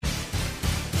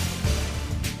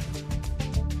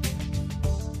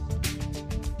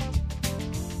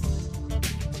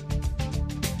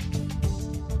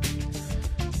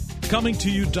Coming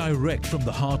to you direct from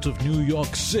the heart of New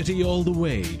York City all the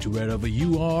way to wherever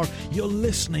you are, you're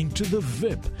listening to the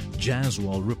VIP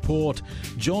Jazzwell Report.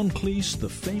 John Cleese, the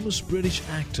famous British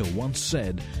actor, once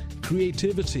said,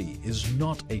 "Creativity is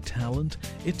not a talent,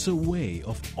 it's a way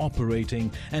of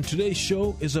operating." And today's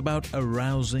show is about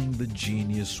arousing the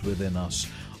genius within us.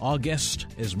 Our guest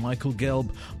is Michael Gelb.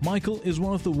 Michael is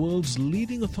one of the world's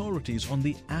leading authorities on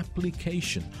the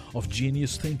application of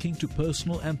genius thinking to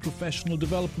personal and professional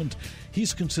development.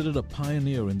 He's considered a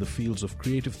pioneer in the fields of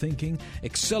creative thinking,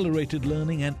 accelerated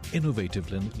learning, and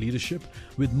innovative leadership,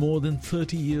 with more than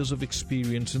 30 years of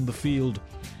experience in the field.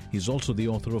 He's also the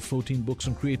author of 14 books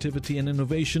on creativity and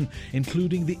innovation,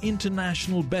 including the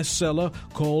international bestseller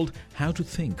called How to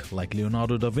Think Like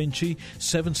Leonardo da Vinci,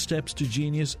 7 Steps to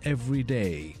Genius Every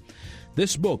Day.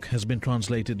 This book has been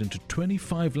translated into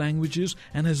 25 languages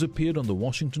and has appeared on the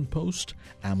Washington Post,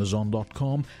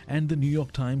 Amazon.com, and the New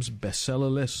York Times bestseller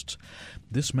list.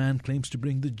 This man claims to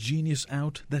bring the genius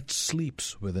out that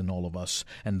sleeps within all of us.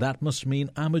 And that must mean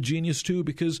I'm a genius too,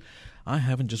 because I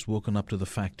haven't just woken up to the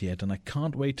fact yet, and I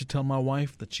can't wait to tell my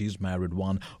wife that she's married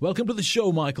one. Welcome to the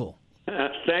show, Michael.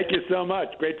 Thank you so much.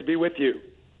 Great to be with you.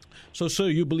 So, sir,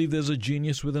 you believe there's a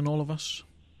genius within all of us?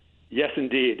 Yes,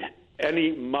 indeed.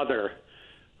 Any mother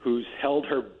who's held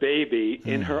her baby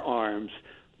in her arms,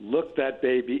 looked that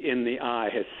baby in the eye,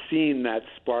 has seen that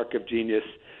spark of genius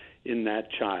in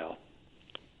that child.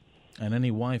 And any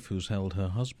wife who's held her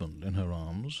husband in her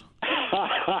arms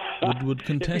would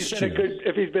contest you.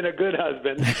 If he's been a good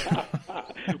husband.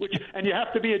 And you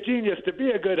have to be a genius to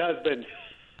be a good husband.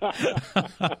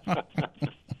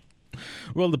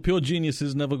 Well, the pure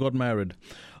geniuses never got married.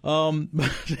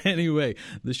 But anyway,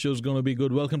 this show's going to be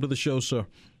good. Welcome to the show, sir.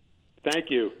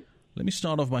 Thank you. Let me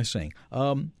start off by saying,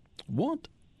 what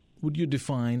would you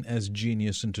define as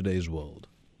genius in today's world?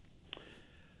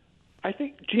 I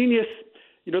think genius,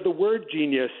 the word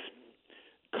genius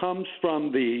comes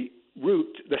from the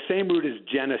same root as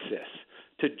genesis,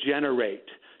 to generate,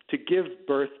 to give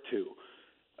birth to.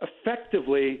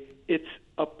 Effectively, it's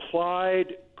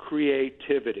applied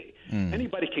creativity.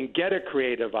 Anybody can get a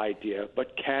creative idea,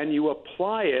 but can you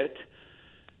apply it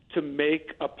to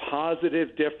make a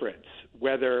positive difference,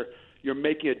 whether you're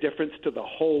making a difference to the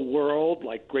whole world,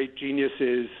 like great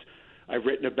geniuses I've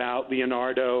written about,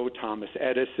 Leonardo, Thomas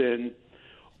Edison,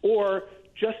 or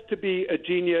just to be a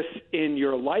genius in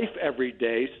your life every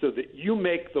day so that you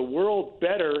make the world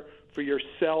better for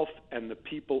yourself and the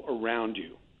people around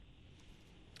you.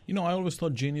 I always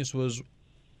thought genius was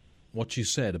what you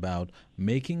said about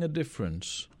making a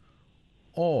difference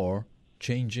or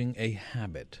changing a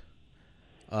habit.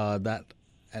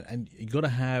 And you got to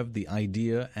have the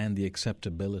idea and the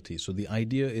acceptability. So the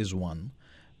idea is one.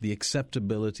 The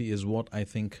acceptability is what I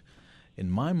think, in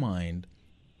my mind,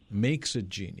 makes it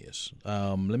genius.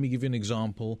 Let me give you an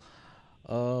example.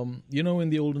 In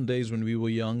the olden days when we were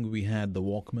young, we had the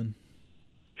Walkman.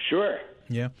 Sure.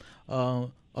 Yeah.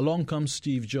 Along comes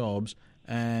Steve Jobs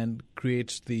and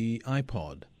creates the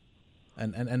iPod.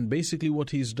 And basically what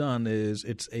he's done is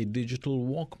it's a digital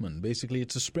Walkman. Basically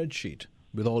it's a spreadsheet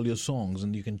with all your songs,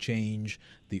 and you can change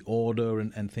the order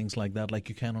and things like that like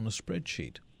you can on a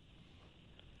spreadsheet.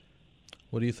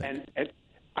 What do you think? And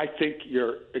I think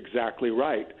you're exactly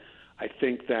right. I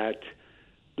think that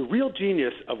the real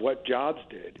genius of what Jobs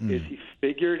did is he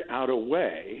figured out a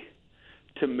way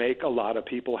to make a lot of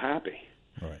people happy.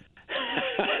 Right.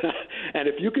 And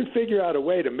if you can figure out a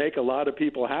way to make a lot of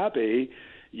people happy,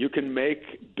 you can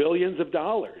make billions of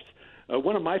dollars.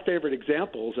 One of my favorite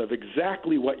examples of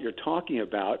exactly what you're talking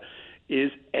about is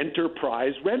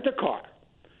Enterprise Rent-A-Car.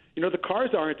 The cars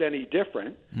aren't any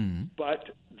different, but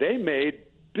they made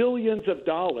billions of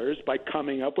dollars by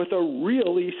coming up with a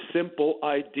really simple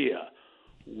idea.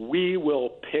 We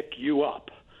will pick you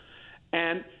up.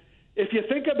 And if you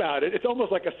think about it, it's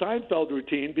almost like a Seinfeld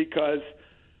routine, because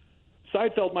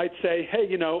Seinfeld might say,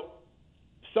 hey,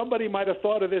 somebody might have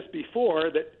thought of this before,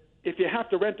 that if you have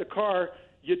to rent a car,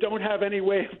 you don't have any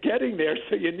way of getting there,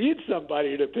 so you need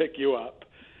somebody to pick you up.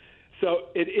 So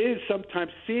it is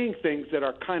sometimes seeing things that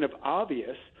are kind of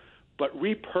obvious, but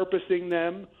repurposing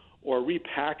them or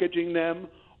repackaging them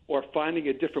or finding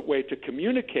a different way to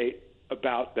communicate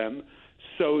about them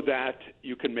so that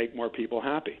you can make more people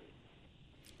happy.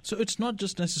 So it's not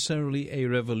just necessarily a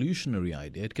revolutionary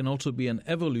idea. It can also be an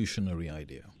evolutionary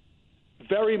idea.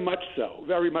 Very much so.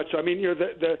 Very much so. I mean,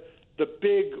 the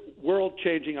big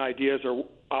world-changing ideas are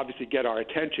obviously get our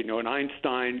attention. And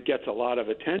Einstein gets a lot of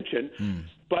attention,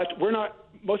 but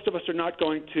most of us are not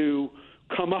going to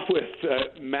come up with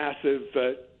massive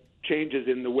changes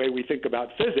in the way we think about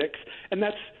physics, and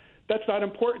that's that's not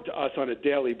important to us on a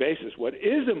daily basis. What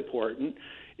is important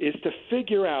is to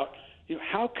figure out,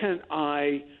 how can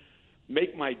I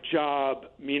make my job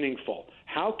meaningful?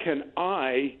 How can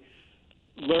I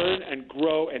learn and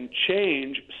grow and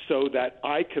change so that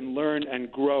I can learn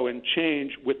and grow and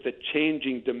change with the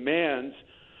changing demands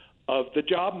of the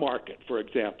job market, for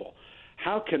example?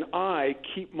 How can I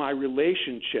keep my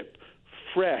relationship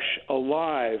fresh,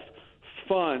 alive,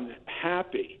 fun,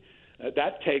 happy?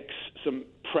 That takes some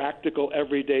practical,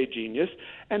 everyday genius.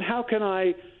 And how can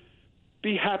I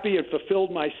be happy and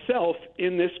fulfilled myself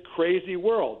in this crazy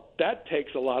world? That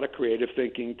takes a lot of creative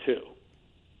thinking, too.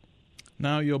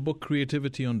 Now, your book,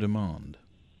 Creativity on Demand,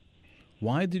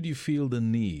 why did you feel the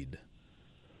need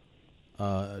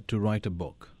to write a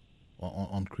book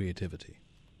on creativity?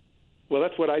 Well,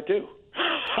 that's what I do.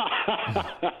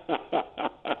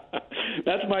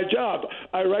 That's my job.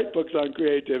 I write books on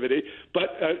creativity. But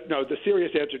no, the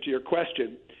serious answer to your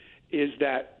question is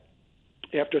that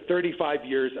after 35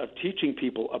 years of teaching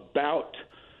people about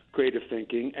creative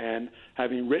thinking and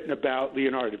having written about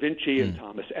Leonardo da Vinci and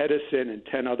Thomas Edison and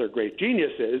 10 other great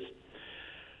geniuses,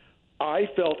 I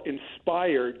felt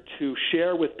inspired to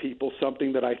share with people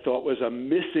something that I thought was a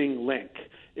missing link.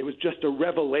 It was just a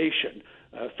revelation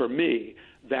for me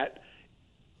that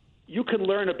you can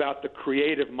learn about the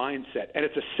creative mindset, and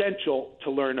it's essential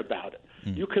to learn about it.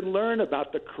 You can learn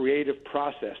about the creative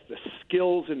process, the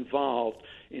skills involved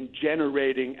in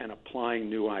generating and applying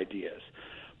new ideas.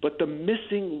 But the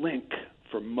missing link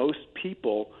for most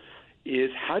people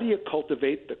is, how do you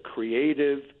cultivate the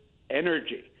creative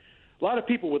energy? A lot of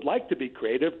people would like to be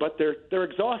creative, but they're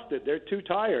exhausted. They're too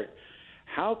tired.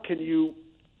 How can you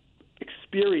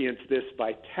experience this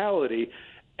vitality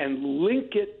and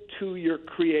link it to your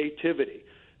creativity?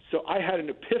 So I had an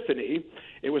epiphany.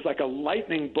 It was like a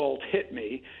lightning bolt hit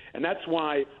me, and that's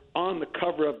why on the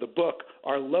cover of the book,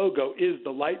 our logo is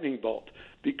the lightning bolt,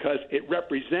 because it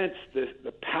represents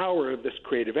the power of this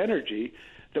creative energy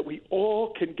that we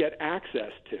all can get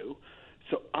access to.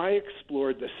 So I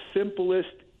explored the simplest,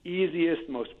 easiest,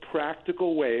 most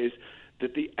practical ways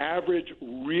that the average,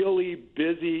 really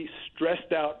busy,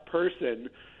 stressed-out person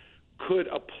could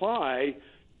apply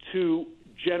to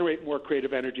generate more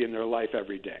creative energy in their life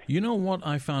every day. You know what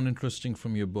I found interesting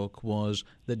from your book was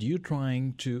that you're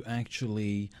trying to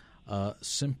actually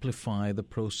simplify the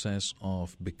process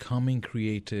of becoming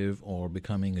creative or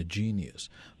becoming a genius.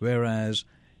 Whereas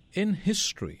in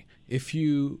history, if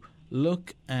you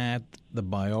look at the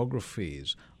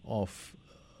biographies of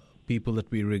people that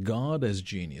we regard as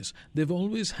genius, they've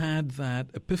always had that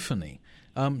epiphany,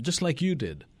 just like you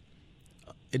did.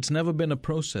 It's never been a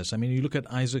process. I mean, you look at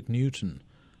Isaac Newton.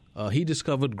 He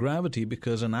discovered gravity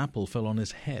because an apple fell on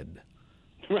his head.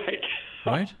 Right.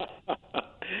 Right?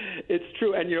 It's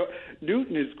true. And,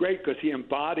 Newton is great because he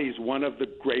embodies one of the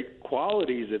great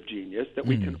qualities of genius that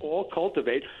we can all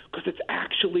cultivate, because it's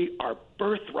actually our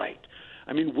birthright.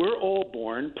 I mean, we're all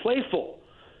born playful.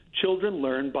 Children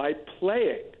learn by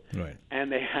playing. Right.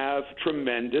 And they have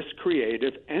tremendous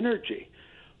creative energy.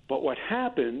 But what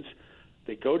happens,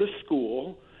 they go to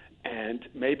school, and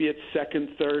maybe it's second,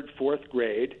 third, fourth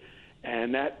grade,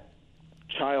 and that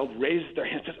child raises their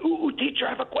hand and says, ooh, teacher, I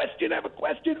have a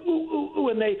question, ooh,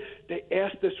 and they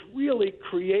ask this really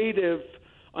creative,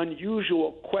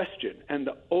 unusual question, and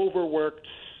the overworked,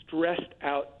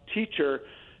 stressed-out teacher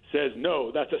says, no,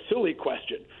 that's a silly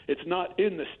question. It's not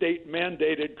in the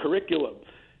state-mandated curriculum.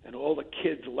 And all the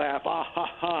kids laugh, ah, ha,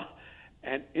 ha.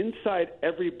 And inside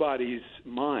everybody's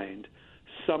mind,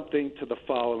 something to the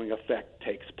following effect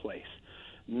takes place.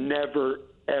 Never,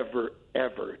 ever,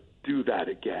 ever do that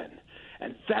again.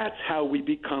 And that's how we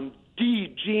become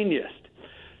de-geniused.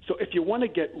 So if you want to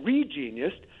get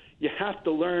re-geniused, you have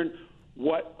to learn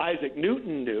what Isaac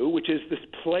Newton knew, which is this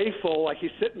playful, like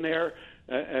he's sitting there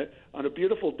on a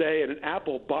beautiful day and an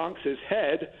apple bonks his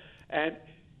head, and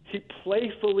he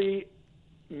playfully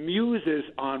muses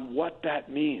on what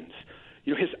that means.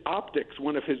 His Optics,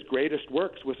 one of his greatest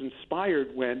works, was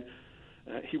inspired when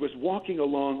he was walking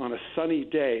along on a sunny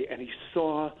day and he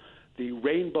saw the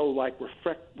rainbow-like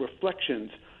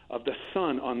reflections of the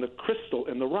sun on the crystal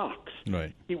in the rocks.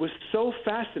 Right. He was so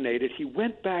fascinated, he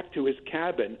went back to his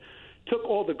cabin, took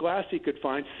all the glass he could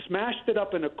find, smashed it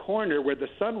up in a corner where the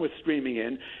sun was streaming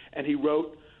in, and he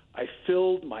wrote, I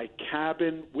filled my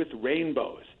cabin with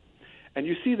rainbows. And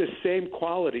you see the same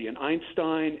quality in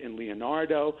Einstein, in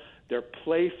Leonardo. They're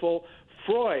playful.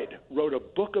 Freud wrote a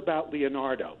book about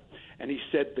Leonardo, and he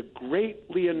said the great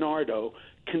Leonardo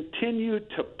continued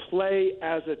to play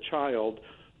as a child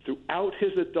throughout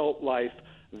his adult life,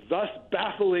 thus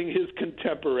baffling his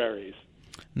contemporaries.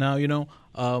 Now,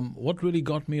 what really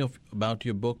got me about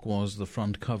your book was the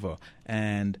front cover.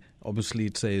 And obviously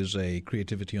it says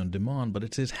creativity on demand, but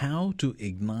it says how to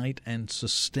ignite and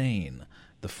sustain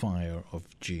the fire of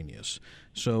genius.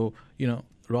 So,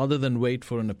 rather than wait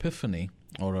for an epiphany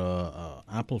or a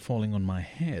apple falling on my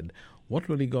head, what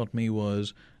really got me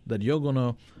was that you're going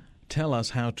to tell us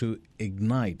how to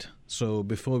ignite. So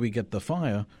before we get the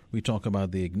fire, we talk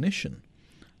about the ignition.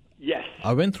 Yes.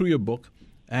 I went through your book,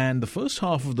 and the first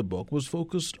half of the book was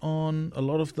focused on a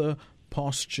lot of the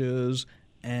postures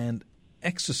and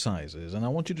exercises. And I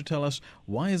want you to tell us,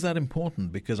 why is that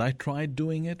important? Because I tried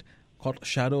doing it, caught a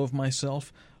shadow of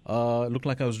myself. It looked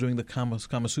like I was doing the Kama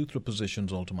Sutra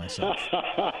positions all to myself.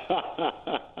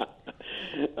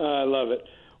 I love it.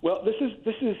 Well, this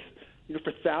is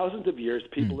for thousands of years,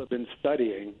 people have been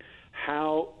studying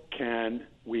how can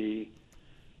we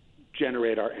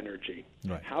generate our energy.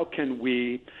 Right. How can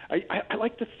we? I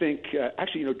like to think.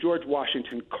 George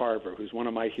Washington Carver, who's one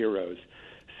of my heroes,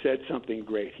 said something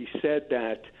great. He said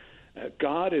that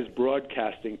God is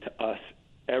broadcasting to us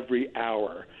every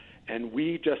hour, and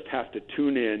we just have to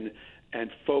tune in and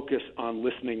focus on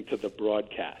listening to the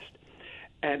broadcast.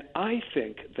 And I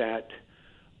think that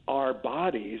our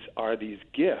bodies are these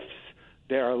gifts.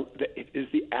 It is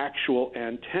the actual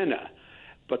antenna.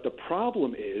 But the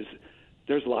problem is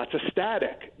there's lots of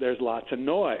static, there's lots of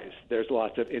noise, there's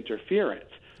lots of interference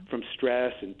from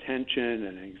stress and tension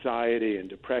and anxiety and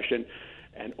depression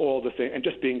and all the things, and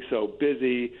just being so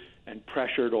busy and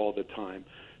pressured all the time.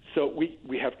 So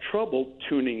we have trouble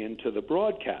tuning into the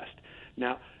broadcast.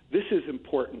 Now, this is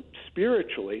important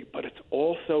spiritually, but it's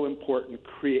also important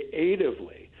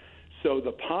creatively. So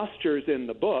the postures in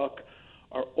the book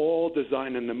are all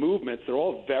designed, and the movements, they're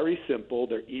all very simple,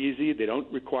 they're easy, they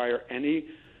don't require any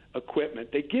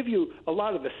equipment. They give you a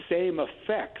lot of the same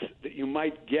effects that you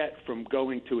might get from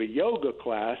going to a yoga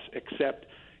class, except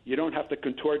you don't have to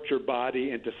contort your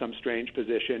body into some strange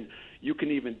position. You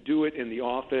can even do it in the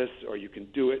office, or you can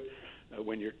do it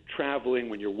when you're traveling,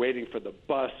 when you're waiting for the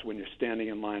bus, when you're standing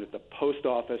in line at the post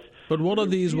office. But what are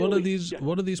these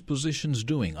positions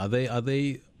doing? Are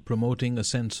they promoting a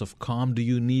sense of calm? Do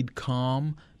you need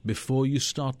calm before you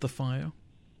start the fire?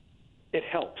 It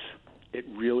helps. It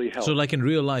really helps. So like in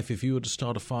real life, if you were to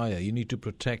start a fire, you need to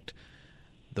protect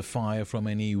the fire from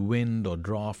any wind or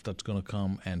draft that's going to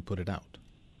come and put it out.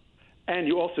 And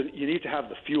you need to have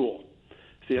the fuel.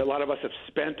 See, a lot of us have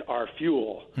spent our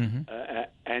fuel,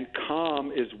 and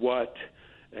calm is what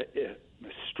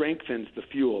strengthens the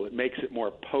fuel. It makes it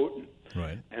more potent.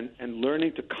 Right. And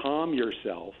learning to calm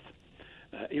yourself,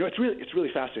 it's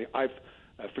really fascinating.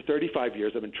 For 35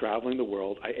 years, I've been traveling the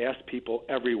world. I ask people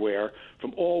everywhere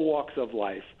from all walks of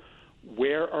life,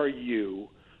 where are you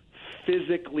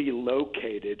physically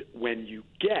located when you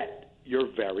get your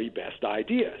very best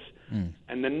ideas?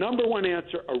 And the number one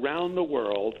answer around the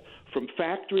world, from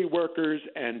factory workers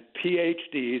and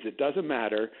PhDs, it doesn't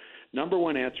matter, number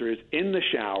one answer is in the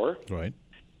shower, right,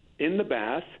 in the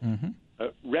bath,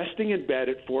 resting in bed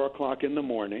at 4 o'clock in the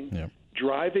morning,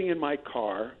 driving in my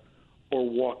car, or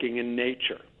walking in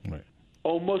nature. Right.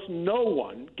 Almost no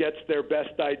one gets their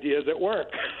best ideas at work.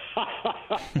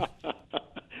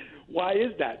 Why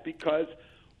is that? Because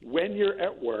when you're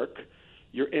at work,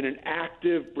 you're in an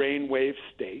active brainwave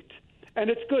state, and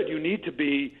it's good. You need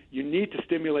to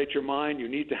stimulate your mind. You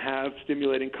need to have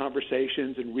stimulating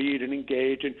conversations and read and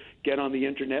engage and get on the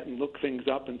internet and look things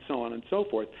up and so on and so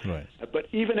forth. Right. But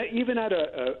even at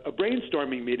a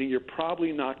brainstorming meeting, you're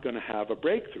probably not going to have a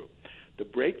breakthrough. The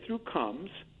breakthrough comes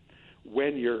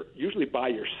when you're usually by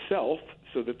yourself,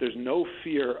 so that there's no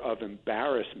fear of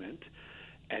embarrassment,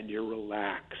 and you're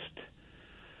relaxed.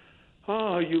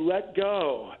 Oh, you let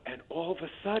go, and all of a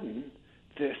sudden,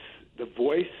 the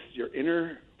voice, your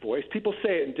inner voice, people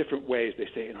say it in different ways. They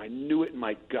say, I knew it in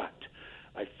my gut.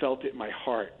 I felt it in my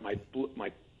heart. My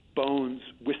bones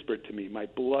whispered to me. My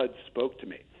blood spoke to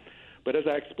me. But as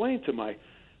I explained to my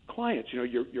clients, your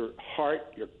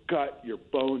heart, your gut, your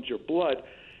bones, your blood,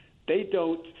 they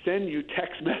don't send you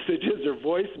text messages or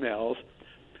voicemails.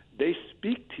 They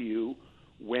speak to you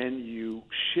when you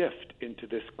shift into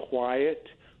this quiet,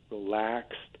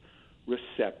 relaxed,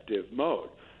 receptive mode.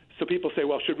 So people say,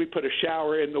 well, should we put a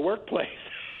shower in the workplace?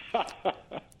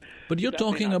 But you're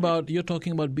talking about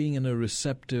being in a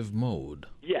receptive mode.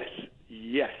 Yes,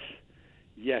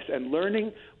 and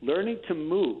learning to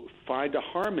move, find a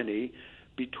harmony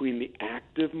between the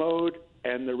active mode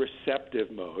and the receptive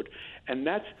mode. And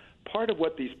that's part of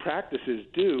what these practices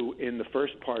do in the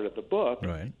first part of the book.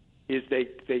 Right. Is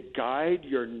they guide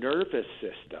your nervous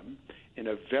system in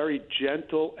a very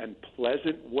gentle and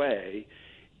pleasant way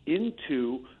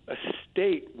into a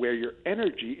state where your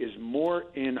energy is more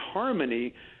in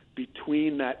harmony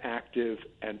between that active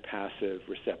and passive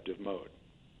receptive mode.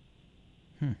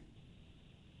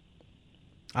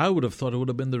 I would have thought it would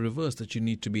have been the reverse, that you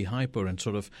need to be hyper and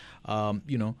sort of,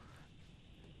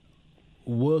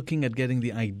 working at getting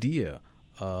the idea.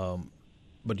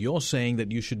 But you're saying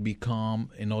that you should be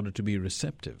calm in order to be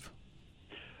receptive.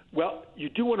 Well, you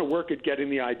do want to work at getting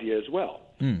the idea as well.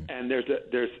 And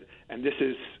and this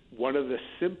is one of the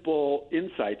simple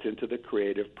insights into the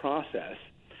creative process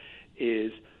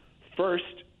is,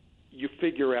 first, you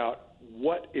figure out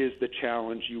what is the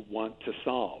challenge you want to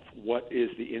solve? What is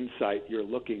the insight you're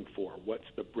looking for? What's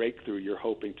the breakthrough you're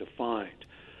hoping to find?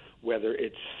 Whether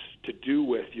it's to do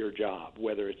with your job,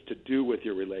 whether it's to do with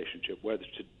your relationship, whether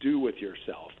it's to do with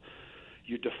yourself.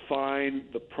 You define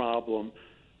the problem.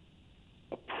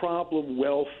 A problem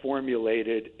well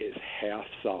formulated is half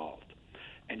solved.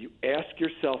 And you ask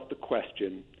yourself the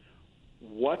question,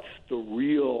 what's the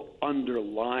real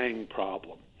underlying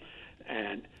problem?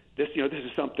 And this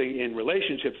is something in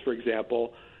relationships, for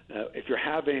example. If you're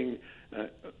having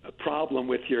a problem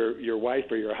with your wife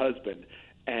or your husband,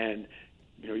 and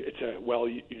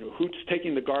who's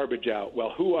taking the garbage out?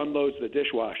 Well, who unloads the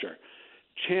dishwasher?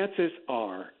 Chances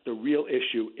are the real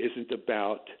issue isn't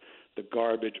about the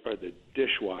garbage or the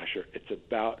dishwasher. It's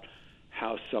about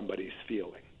how somebody's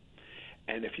feeling.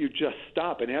 And if you just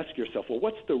stop and ask yourself, well,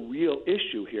 what's the real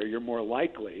issue here? You're more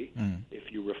likely,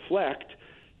 if you reflect,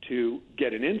 to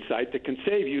get an insight that can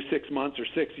save you 6 months or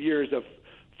 6 years of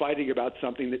fighting about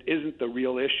something that isn't the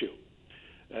real issue.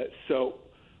 So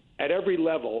at every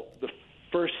level, the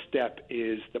first step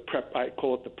is I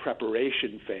call it the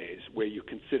preparation phase, where you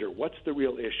consider what's the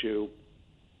real issue,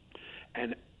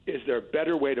 and is there a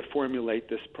better way to formulate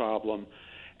this problem,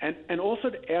 and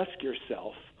also to ask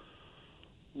yourself,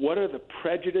 what are the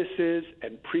prejudices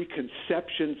and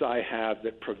preconceptions I have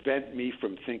that prevent me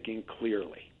from thinking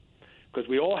clearly? Because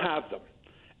we all have them,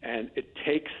 and it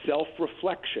takes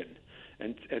self-reflection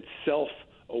and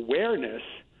self-awareness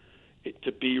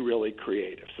to be really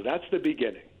creative. So that's the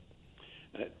beginning.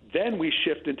 Then we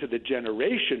shift into the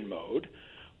generation mode,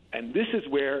 and this is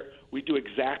where we do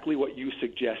exactly what you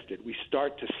suggested. We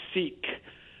start to seek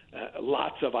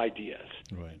lots of ideas.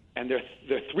 Right. And there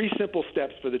are 3 simple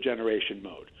steps for the generation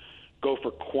mode. Go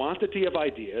for quantity of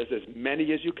ideas, as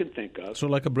many as you can think of. So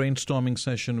like a brainstorming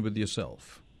session with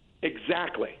yourself.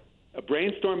 Exactly. A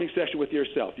brainstorming session with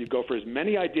yourself. You go for as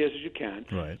many ideas as you can.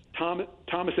 Right.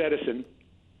 Thomas Edison,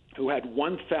 who had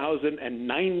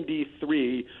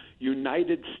 1,093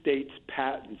 United States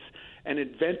patents and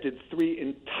invented 3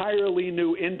 entirely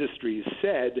new industries,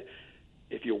 said,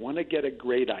 if you want to get a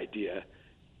great idea,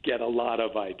 get a lot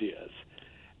of ideas.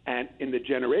 And in the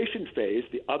generation phase,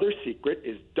 the other secret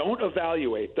is don't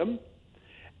evaluate them.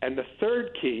 And the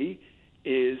third key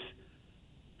is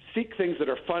seek things that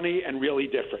are funny and really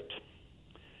different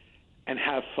and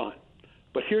have fun.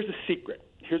 But here's a secret.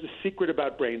 Here's a secret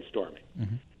about brainstorming.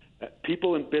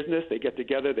 People in business, they get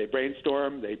together, they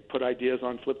brainstorm, they put ideas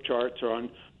on flip charts or on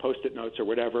Post-it notes or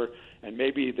whatever, and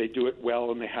maybe they do it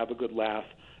well and they have a good laugh,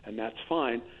 and that's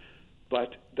fine.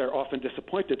 But they're often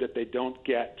disappointed that they don't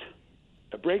get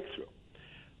a breakthrough.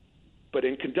 But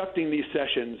in conducting these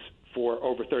sessions for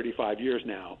over 35 years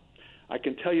now, I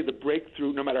can tell you the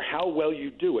breakthrough, no matter how well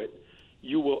you do it,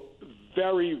 you will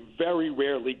very, very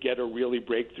rarely get a really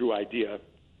breakthrough idea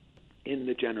in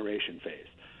the generation phase.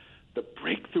 The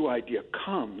breakthrough idea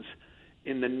comes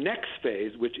in the next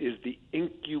phase, which is the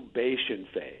incubation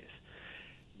phase.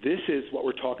 This is what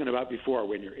we're talking about before,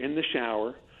 when you're in the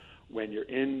shower, when you're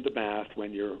in the bath,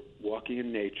 when you're walking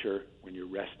in nature, when you're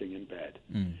resting in bed.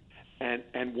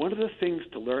 And one of the things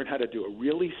to learn how to do, a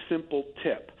really simple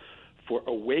tip for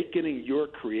awakening your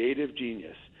creative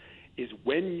genius, is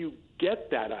when you get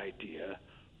that idea,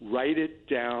 write it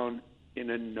down in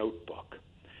a notebook.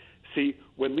 See,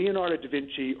 when Leonardo da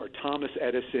Vinci or Thomas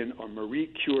Edison or Marie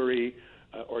Curie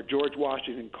or George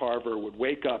Washington Carver would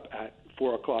wake up at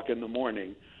 4 o'clock in the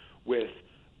morning with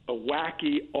a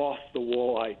wacky,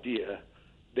 off-the-wall idea,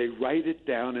 they write it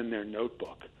down in their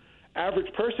notebook.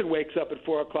 Average person wakes up at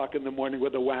 4 o'clock in the morning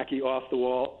with a wacky,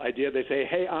 off-the-wall idea. They say,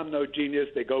 hey, I'm no genius.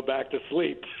 They go back to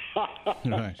sleep.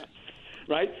 Right.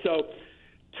 Right? So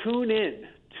tune in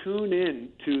to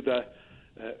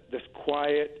this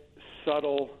quiet,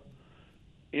 subtle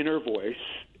inner voice.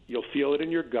 You'll feel it in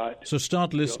your gut. So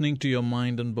start listening to your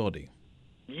mind and body.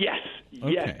 Yes,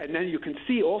 Okay. yes. And then you can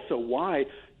see also why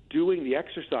doing the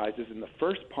exercises in the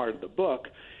first part of the book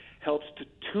helps to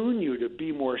tune you to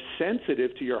be more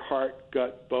sensitive to your heart,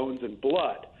 gut, bones, and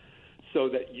blood, so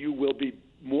that you will be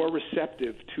more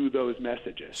receptive to those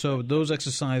messages. So those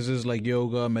exercises like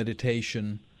yoga,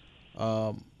 meditation,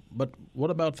 but what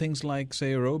about things like,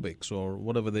 say, aerobics or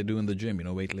whatever they do in the gym,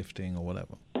 weightlifting or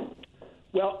whatever?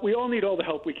 Well, we all need all the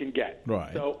help we can get.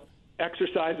 Right. So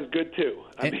exercise is good too.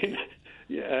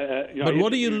 But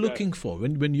what are you looking for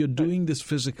when you're doing this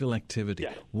physical activity?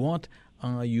 Yeah. What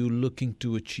are you looking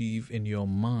to achieve in your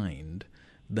mind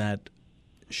that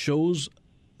shows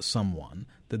someone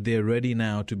that they're ready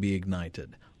now to be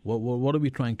ignited? What are we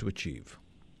trying to achieve?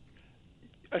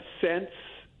 A sense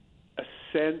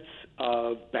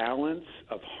of balance,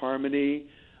 of harmony,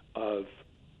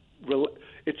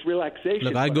 it's relaxation.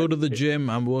 Look, I go to the gym.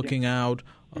 I'm working out.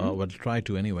 Well, try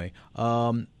to anyway.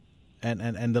 And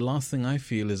the last thing I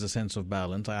feel is a sense of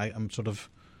balance. I'm sort of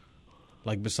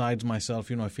like besides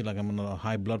myself. I feel like I'm on a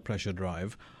high blood pressure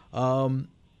drive.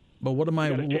 But what am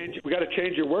I? We got to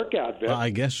change your workout, Vic. I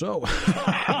guess so.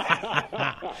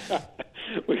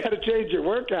 We got to change your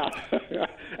workout.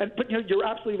 But you're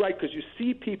absolutely right, because you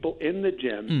see people in the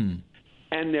gym,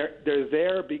 and they're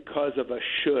there because of a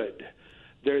should.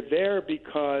 They're there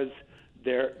because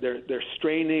they're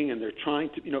straining and they're trying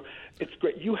to. It's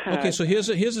great. Okay, so here's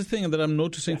the thing that I'm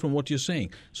noticing from what you're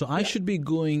saying. So I should be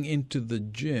going into the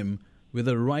gym with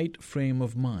a right frame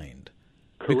of mind.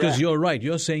 Correct. Because you're right.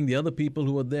 You're saying the other people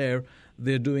who are there,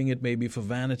 they're doing it maybe for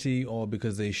vanity or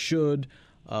because they should,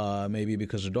 maybe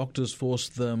because the doctors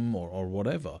forced them or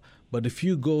whatever. But if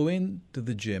you go into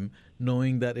the gym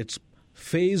knowing that it's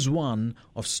phase one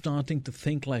of starting to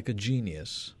think like a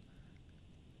genius,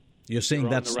 you're saying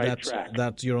you're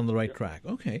you're on the right track.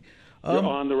 Okay. You're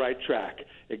on the right track.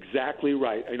 Exactly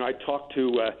right. I talked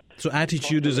to... so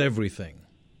attitude is everything.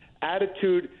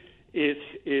 Attitude is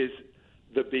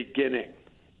the beginning.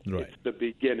 Right. It's the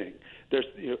beginning. There's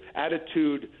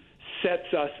attitude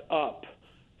sets us up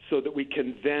so that we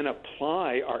can then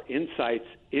apply our insights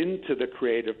into the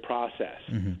creative process.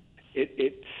 Mm-hmm.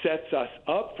 It sets us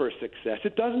up for success.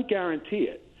 It doesn't guarantee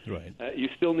it. Right. You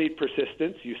still need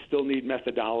persistence. You still need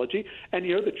methodology. And,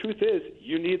 the truth is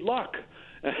you need luck.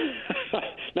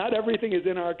 Not everything is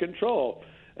in our control.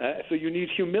 So you need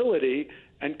humility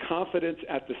and confidence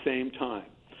at the same time.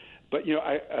 But,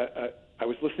 I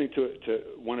was listening to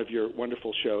one of your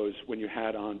wonderful shows when you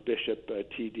had on Bishop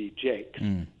T.D. Jakes,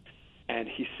 and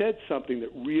he said something that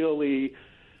really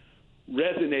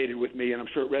resonated with me, and I'm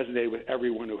sure it resonated with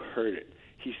everyone who heard it.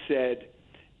 He said,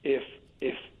 if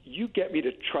you get me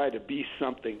to try to be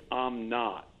something I'm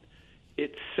not,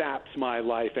 it saps my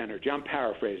life energy. I'm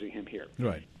paraphrasing him here.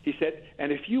 Right. He said,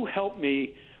 and if you help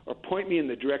me or point me in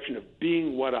the direction of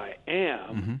being what I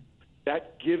am,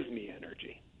 that gives me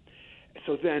energy.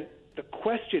 So then the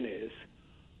question is,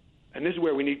 and this is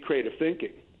where we need creative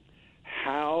thinking,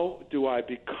 how do I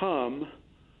become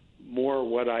more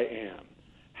what I am?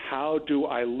 How do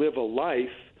I live a life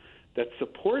that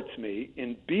supports me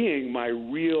in being my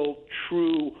real,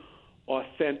 true,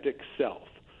 authentic self?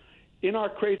 In our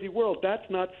crazy world, that's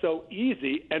not so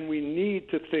easy, and we need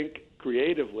to think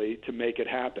creatively to make it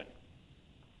happen.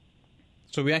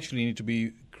 So we actually need to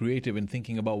be creative in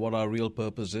thinking about what our real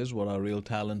purpose is, what our real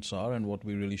talents are, and what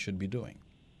we really should be doing.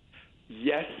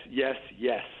 Yes, yes,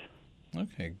 yes.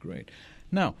 Okay, great.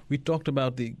 Now, we talked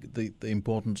about the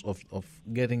importance of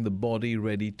getting the body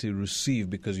ready to receive,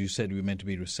 because you said we were meant to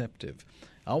be receptive.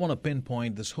 I want to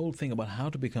pinpoint this whole thing about how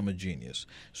to become a genius.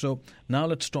 So now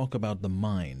let's talk about the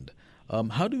mind.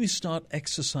 How do we start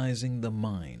exercising the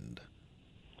mind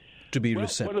to be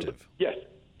receptive? Yes.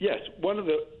 One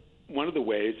of the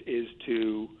ways is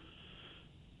to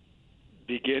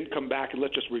come back and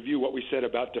let's just review what we said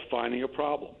about defining a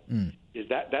problem. Is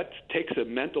that takes a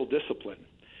mental discipline.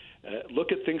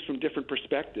 Look at things from different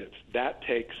perspectives. That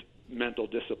takes mental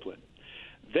discipline.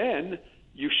 Then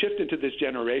you shift into this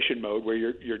generation mode where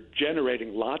you're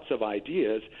generating lots of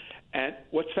ideas. And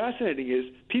what's fascinating is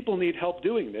people need help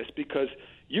doing this, because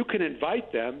you can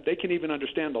invite them. They can even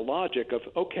understand the logic of,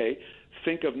 okay,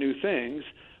 think of new things,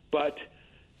 but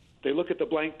they look at the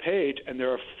blank page and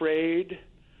they're afraid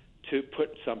to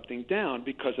put something down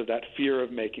because of that fear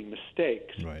of making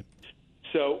mistakes. Right.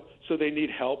 So they need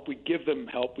help. We give them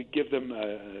help. We give them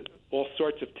all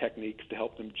sorts of techniques to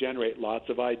help them generate lots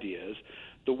of ideas.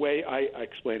 The way I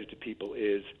explain it to people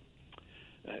is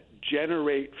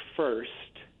generate first,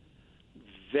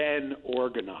 then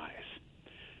organize.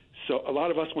 So a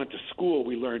lot of us went to school.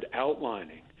 We learned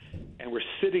outlining. And we're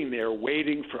sitting there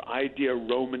waiting for idea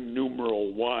Roman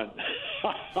numeral 1.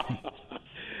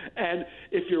 And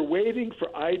if you're waiting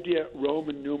for idea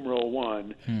Roman numeral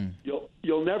 1,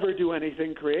 you'll never do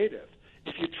anything creative.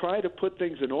 If you try to put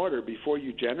things in order before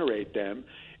you generate them,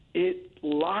 it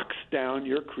locks down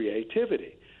your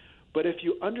creativity. But if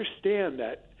you understand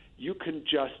that you can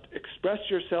just express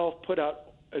yourself, put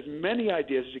out as many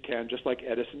ideas as you can, just like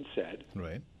Edison said,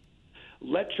 Right.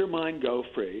 let your mind go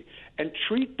free, and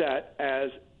treat that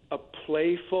as a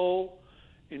playful,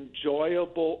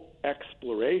 enjoyable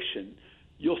exploration,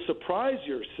 you'll surprise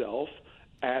yourself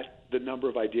at the number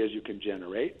of ideas you can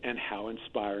generate and how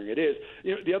inspiring it is.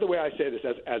 You know, the other way I say this,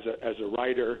 as a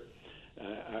writer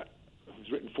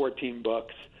who's written 14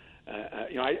 books,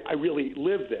 I really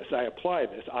live this. I apply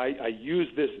this. I use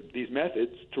these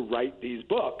methods to write these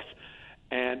books,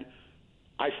 and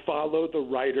I follow the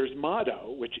writer's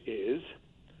motto, which is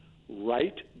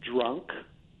write drunk,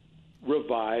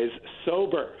 revise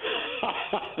sober.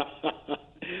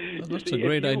 Well, that's a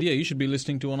great idea. You should be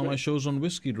listening to one of my shows on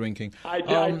whiskey drinking. I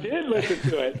did listen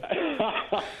to it.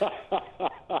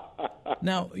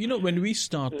 Now, when we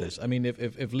start this, I mean,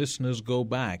 if listeners go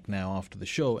back now after the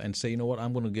show and say, you know what,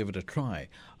 I'm going to give it a try,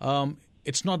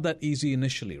 it's not that easy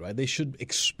initially, right? They should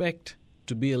expect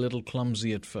to be a little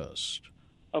clumsy at first.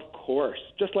 Of course,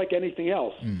 just like anything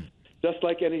else. Just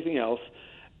like anything else.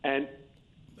 And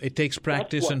it takes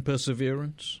practice and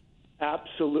perseverance?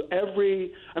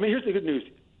 Absolutely. Here's the good news.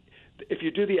 If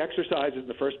you do the exercises in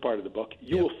the first part of the book,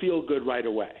 you will feel good right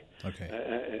away.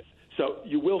 Okay. So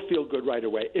you will feel good right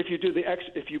away. If you do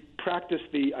if you practice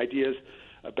the ideas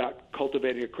about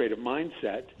cultivating a creative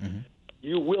mindset,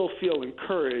 you will feel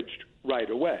encouraged right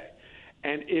away.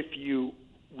 And if you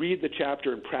read the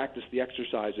chapter and practice the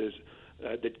exercises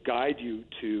that guide you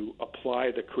to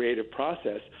apply the creative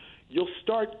process, you'll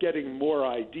start getting more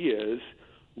ideas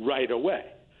right away.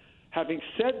 Having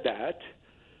said that,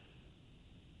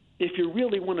 if you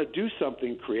really want to do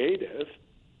something creative,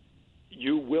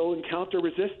 you will encounter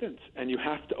resistance, and you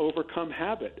have to overcome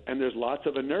habit, and there's lots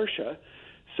of inertia.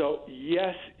 So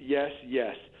yes,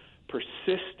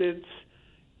 persistence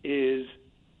is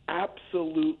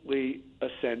absolutely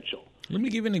essential. Let me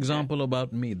give you an example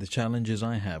about me, the challenges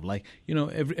I have. Like,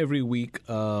 every week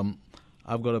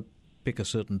I've got to pick a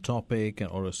certain topic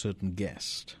or a certain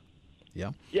guest,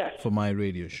 for my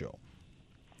radio show.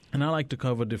 And I like to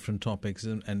cover different topics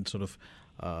and sort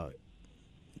of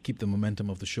keep the momentum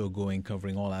of the show going,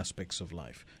 covering all aspects of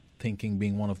life. Thinking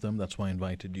being one of them, that's why I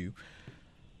invited you.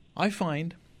 I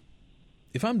find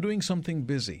if I'm doing something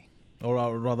busy,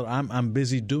 or rather I'm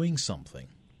busy doing something,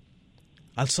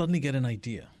 I'll suddenly get an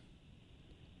idea.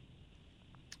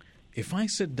 If I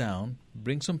sit down,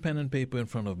 bring some pen and paper in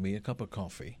front of me, a cup of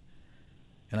coffee,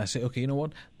 and I say, okay, you know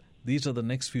what? These are the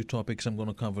next few topics I'm going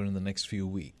to cover in the next few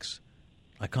weeks.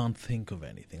 I can't think of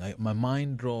anything. My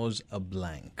mind draws a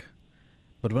blank.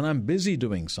 But when I'm busy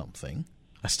doing something,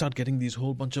 I start getting these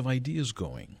whole bunch of ideas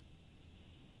going.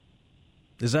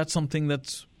 Is that something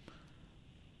that's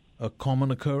a common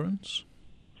occurrence?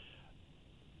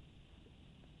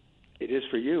 It is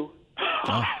for you.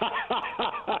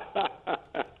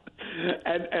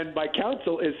 And my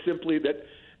counsel is simply that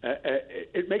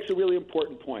it makes a really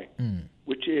important point,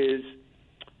 which is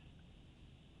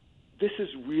this is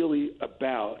really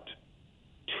about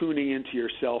tuning into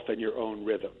yourself and your own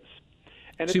rhythms.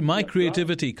 And see, my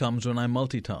creativity comes when I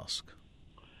multitask,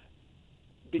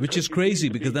 which is crazy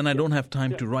because then I don't have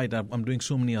time to write. I'm doing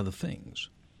so many other things.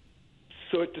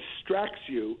 So it distracts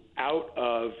you out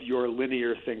of your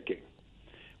linear thinking.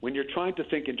 When you're trying to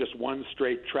think in just one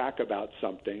straight track about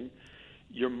something,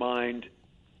 your mind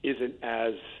isn't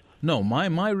as... No,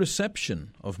 my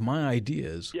reception of my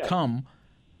ideas come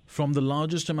from the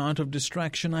largest amount of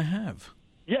distraction I have.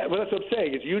 Yeah, well, that's what I'm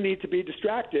saying, is you need to be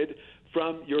distracted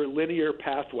from your linear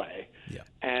pathway. Yeah.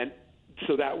 And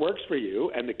so that works for you,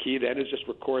 and the key then is just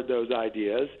record those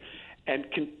ideas. And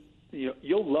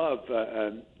you'll love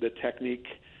the technique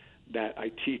that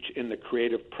I teach in the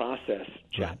creative process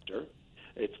chapter. Right.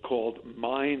 It's called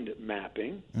mind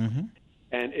mapping, and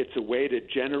it's a way to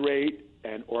generate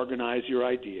and organize your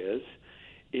ideas.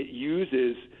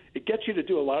 It gets you to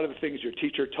do a lot of the things your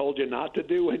teacher told you not to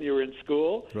do when you were in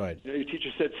school. Right. Your teacher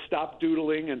said, stop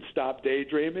doodling and stop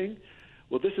daydreaming.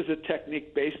 Well, this is a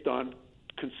technique based on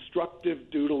constructive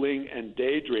doodling and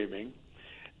daydreaming,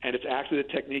 and it's actually the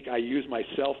technique I use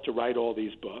myself to write all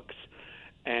these books.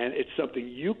 And it's something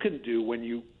you can do when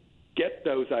you get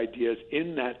those ideas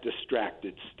in that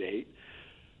distracted state,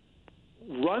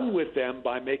 run with them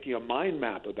by making a mind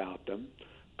map about them,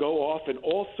 go off in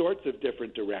all sorts of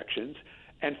different directions.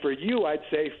 And for you, I'd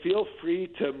say feel free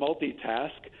to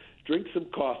multitask, drink some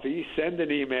coffee, send an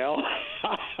email,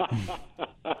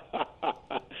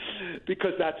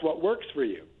 because that's what works for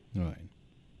you. Right.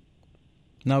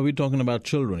 Now, we're talking about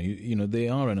children. They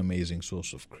are an amazing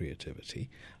source of creativity,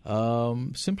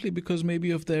 simply because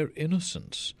maybe of their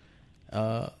innocence.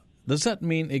 Does that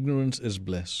mean ignorance is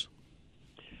bliss?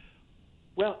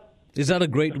 Well, is that a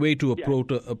great way to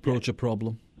approach a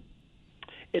problem?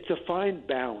 It's a fine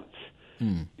balance.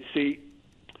 You see,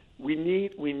 we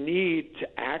need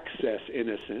to access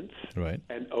innocence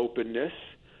and openness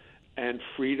and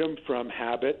freedom from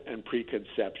habit and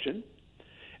preconception.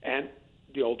 And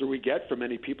the older we get, for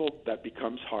many people, that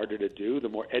becomes harder to do. The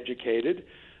more educated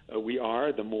we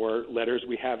are, the more letters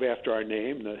we have after our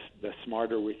name, the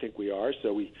smarter we think we are.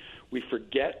 So we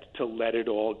forget to let it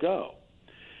all go.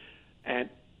 And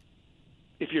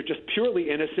if you're just purely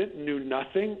innocent and knew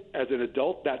nothing as an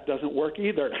adult, that doesn't work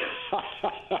either.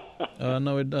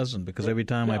 No, it doesn't, because every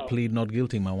time I plead not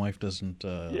guilty, my wife doesn't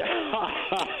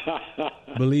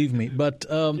believe me. But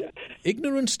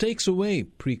ignorance takes away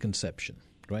preconception,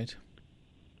 right?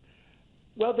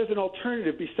 Well, there's an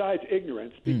alternative besides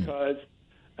ignorance, because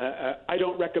I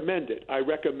don't recommend it. I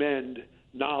recommend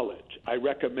knowledge. I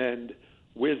recommend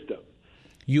wisdom.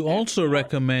 You also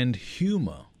recommend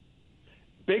humor.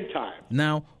 Big time.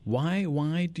 Now,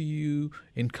 why do you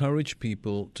encourage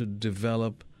people to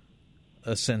develop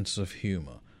a sense of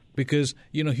humor? Because,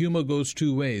 humor goes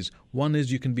two ways. One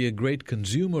is you can be a great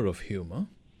consumer of humor,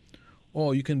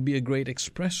 or you can be a great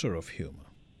expresser of humor.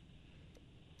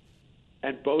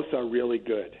 And both are really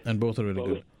good. And both are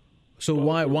really good. So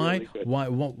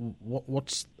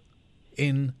what's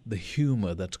in the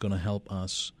humor that's going to help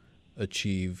us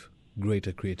achieve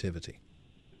greater creativity?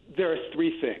 There are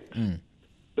three things.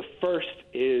 The first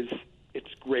is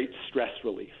it's great stress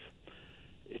relief.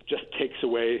 It just takes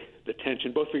away the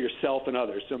tension, both for yourself and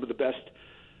others. Some of the best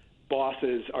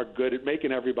bosses are good at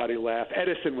making everybody laugh.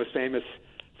 Edison was famous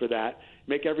for that.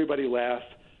 Make everybody laugh,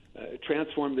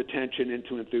 transform the tension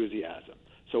into enthusiasm.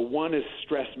 So one is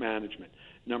stress management.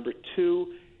 Number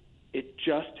two, it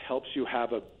just helps you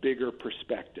have a bigger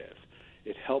perspective.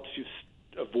 It helps you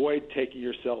avoid taking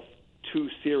yourself too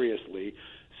seriously,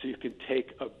 so you can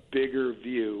take a bigger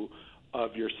view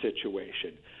of your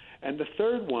situation. And the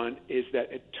third one is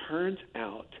that it turns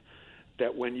out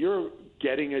that when you're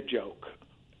getting a joke,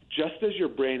 just as your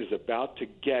brain is about to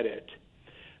get it,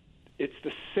 it's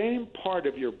the same part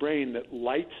of your brain that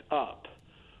lights up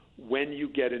when you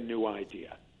get a new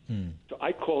idea. So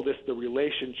I call this the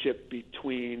relationship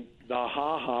between the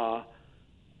ha-ha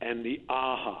and the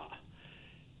aha.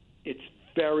 It's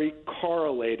very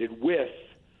correlated with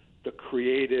the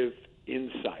creative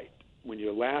insight. When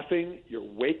you're laughing, you're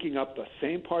waking up the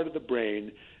same part of the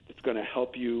brain that's going to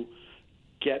help you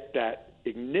get that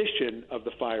ignition of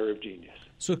the fire of genius.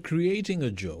 So creating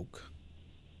a joke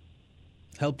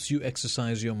helps you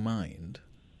exercise your mind.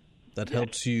 That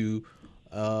helps you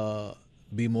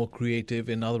be more creative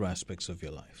in other aspects of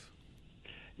your life.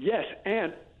 Yes,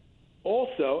 and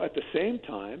also at the same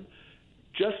time,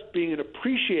 just being an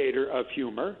appreciator of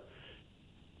humor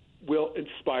will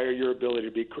inspire your ability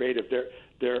to be creative.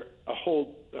 There are a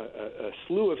whole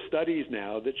slew of studies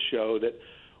now that show that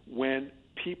when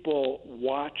people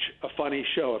watch a funny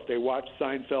show, if they watch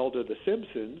Seinfeld or The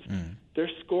Simpsons, their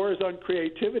scores on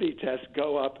creativity tests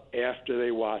go up after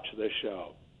they watch the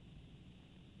show.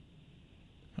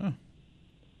 Huh.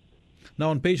 Now,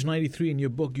 on page 93 in your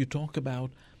book, you talk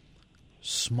about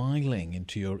smiling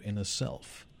into your inner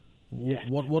self. Yes.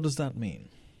 What does that mean?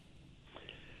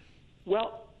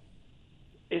 Well,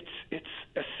 it's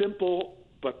a simple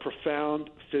but profound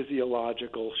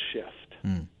physiological shift.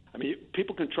 I mean,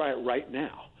 people can try it right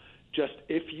now. Just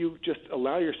if you just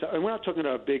allow yourself, and we're not talking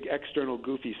about a big external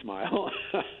goofy smile.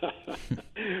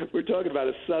 We're talking about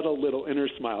a subtle little inner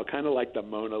smile, kind of like the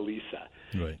Mona Lisa.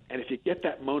 Right. And if you get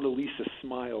that Mona Lisa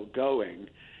smile going,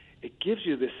 it gives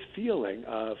you this feeling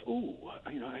of,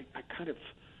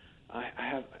 I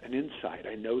have an insight.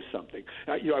 I know something.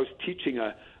 I was teaching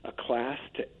a class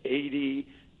to 80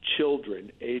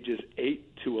 children ages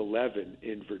 8 to 11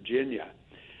 in Virginia,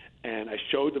 and I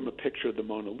showed them a picture of the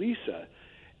Mona Lisa,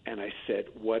 and I said,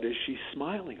 what is she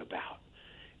smiling about?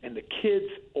 And the kids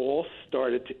all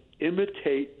started to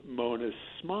imitate Mona's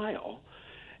smile,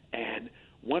 and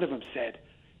one of them said,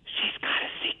 she's got a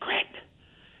secret.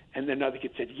 And then another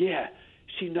kid said, yeah,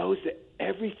 she knows that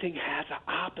everything has an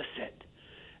opposite.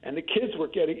 And the kids were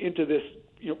getting into this,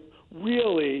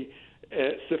 really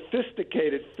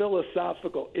sophisticated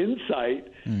philosophical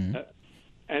insight.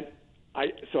 And I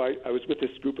was with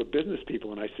this group of business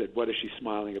people, and I said, what is she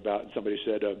smiling about? And somebody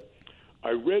said,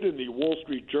 I read in the Wall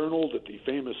Street Journal that the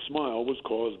famous smile was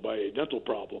caused by a dental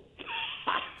problem.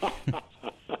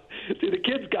 See, the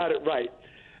kids got it right.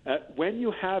 When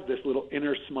you have this little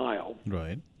inner smile,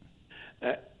 right,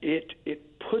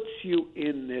 it puts you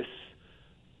in this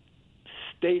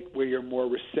state where you're more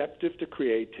receptive to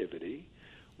creativity,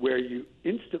 where you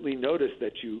instantly notice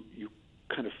that you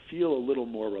kind of feel a little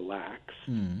more relaxed.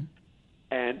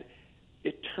 And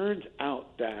it turns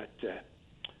out that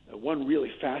one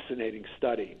really fascinating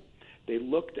study, they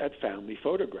looked at family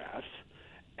photographs,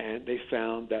 and they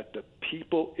found that the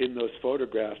people in those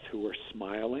photographs who were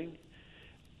smiling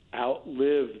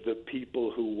outlived the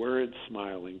people who weren't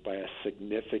smiling by a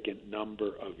significant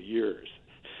number of years.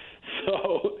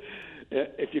 So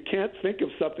if you can't think of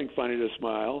something funny to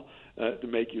smile, to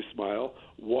make you smile,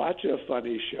 watch a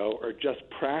funny show or just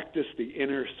practice the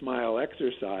inner smile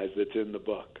exercise that's in the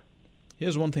book.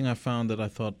 Here's one thing I found that I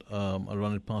thought I'll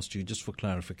run it past you just for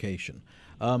clarification.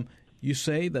 You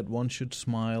say that one should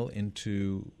smile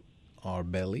into our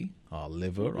belly, our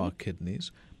liver, our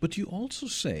kidneys, but you also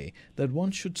say that one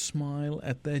should smile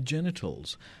at their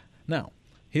genitals. Now,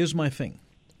 here's my thing.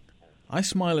 I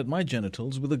smile at my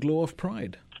genitals with a glow of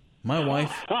pride. My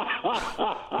wife...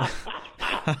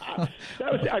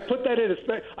 I put that in.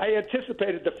 I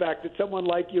anticipated the fact that someone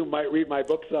like you might read my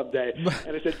book someday.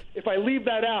 And I said, if I leave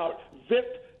that out,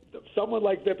 someone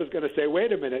like Vip is going to say,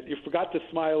 wait a minute, you forgot to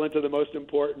smile into the most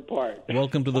important part.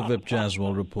 Welcome to the Vip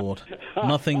Jaswal Report.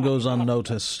 Nothing goes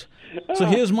unnoticed. So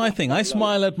here's my thing. I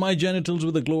smile at my genitals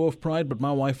with a glow of pride, but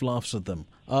my wife laughs at them.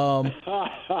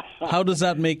 How does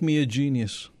that make me a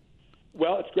genius?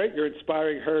 Well, it's great. You're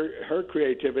inspiring her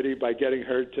creativity by getting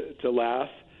her to laugh,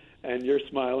 and you're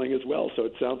smiling as well. So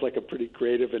it sounds like a pretty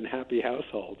creative and happy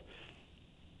household.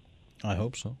 I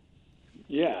hope so.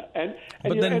 Yeah,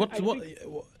 but then what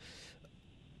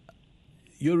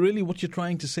you're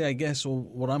trying to say, I guess, or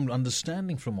what I'm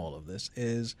understanding from all of this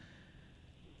is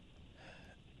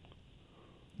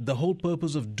the whole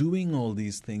purpose of doing all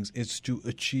these things is to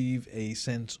achieve a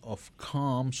sense of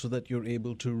calm so that you're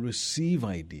able to receive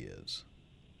ideas.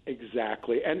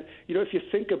 Exactly. And, if you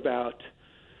think about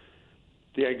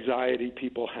the anxiety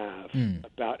people have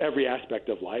about every aspect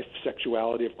of life,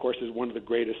 sexuality, of course, is one of the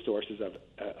greatest sources of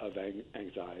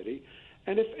anxiety.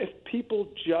 And if people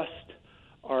just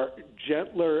are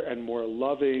gentler and more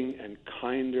loving and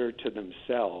kinder to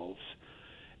themselves,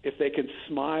 if they can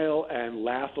smile and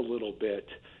laugh a little bit,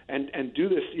 and do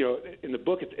this, in the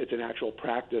book, it's an actual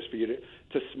practice for you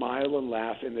to smile and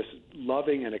laugh in this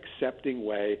loving and accepting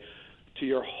way to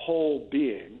your whole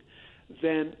being,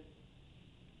 then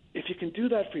if you can do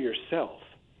that for yourself,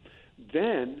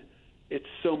 then it's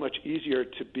so much easier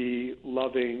to be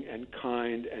loving and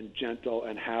kind and gentle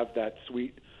and have that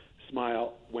sweet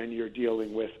smile when you're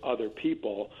dealing with other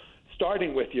people,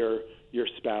 starting with your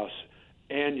spouse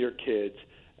and your kids,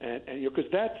 and because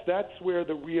that's where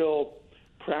the real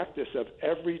practice of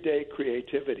everyday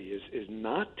creativity is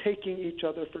not taking each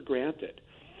other for granted.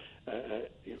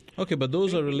 Okay, but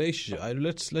those are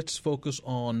relationships. Let's focus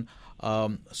on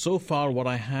so far what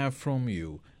I have from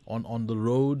you on the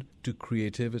road to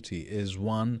creativity is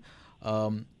one,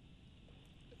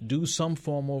 do some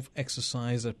form of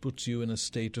exercise that puts you in a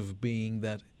state of being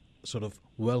that sort of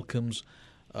welcomes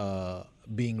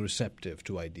being receptive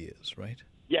to ideas, right?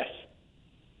 Yes.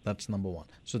 That's number one.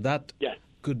 So that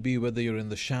could be whether you're in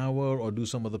the shower or do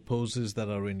some of the poses that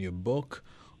are in your book.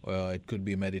 It could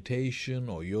be meditation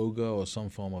or yoga or some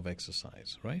form of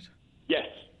exercise, right? Yes.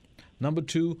 Number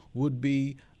two would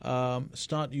be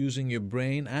start using your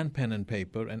brain and pen and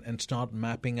paper and start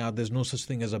mapping out. There's no such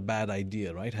thing as a bad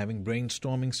idea, right? Having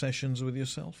brainstorming sessions with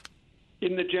yourself.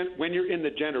 When you're in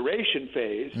the generation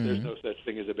phase, there's no such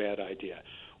thing as a bad idea.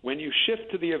 When you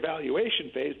shift to the evaluation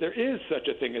phase, there is such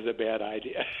a thing as a bad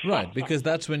idea. Right, because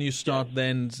that's when you start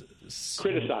then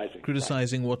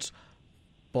criticizing what's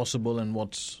possible and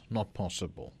what's not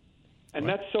possible. And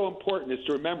that's so important, is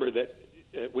to remember that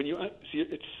when you see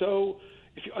it's so,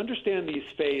 if you understand these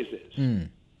phases,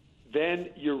 then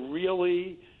you're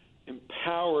really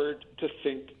empowered to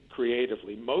think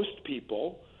creatively. Most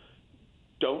people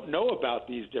don't know about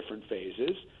these different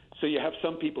phases. So you have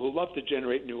some people who love to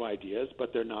generate new ideas,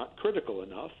 but they're not critical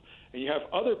enough. And you have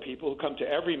other people who come to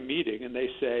every meeting and they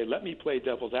say, let me play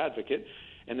devil's advocate,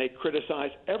 and they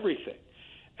criticize everything.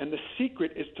 And the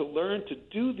secret is to learn to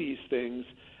do these things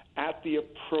at the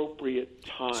appropriate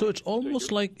time. So it's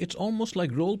almost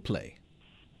like role play.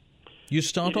 You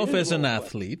start off as an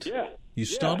athlete. Yeah. You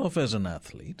start off as an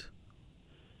athlete.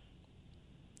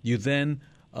 You then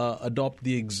adopt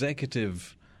the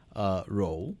executive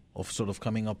role of sort of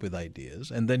coming up with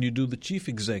ideas, and then you do the chief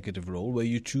executive role where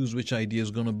you choose which idea is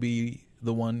going to be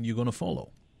the one you're going to follow.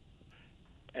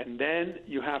 And then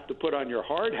you have to put on your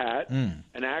hard hat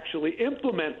and actually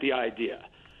implement the idea,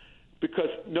 because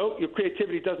your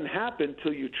creativity doesn't happen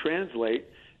until you translate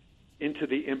into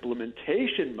the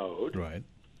implementation mode. Right.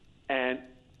 And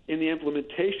in the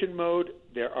implementation mode,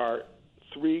 there are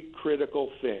three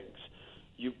critical things.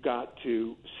 You've got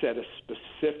to set a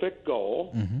specific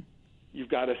goal. you've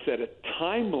got to set a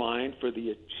timeline for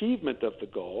the achievement of the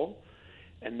goal,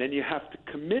 and then you have to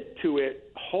commit to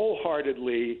it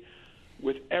wholeheartedly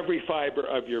with every fiber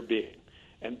of your being.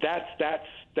 And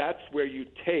that's where you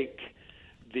take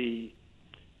the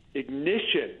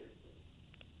ignition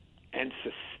and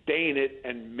sustain it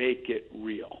and make it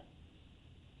real.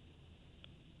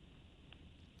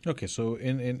 Okay, so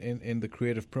in the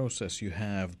creative process, you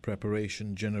have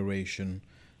preparation, generation,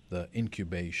 the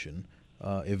incubation,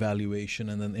 evaluation,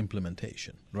 and then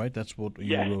implementation, right? That's what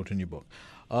you wrote in your book.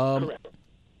 Correct.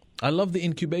 I love the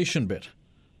incubation bit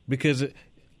because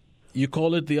you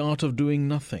call it the art of doing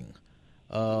nothing.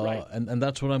 Right. And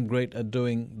that's what I'm great at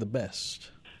doing the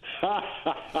best.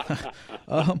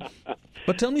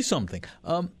 But tell me something.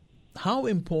 How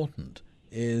important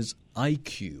is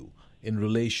IQ in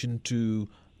relation to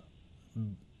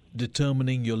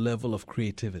determining your level of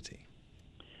creativity?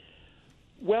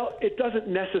 Well, it doesn't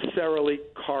necessarily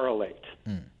correlate.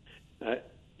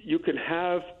 You can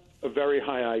have a very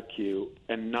high IQ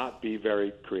and not be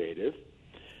very creative.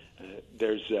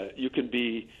 You can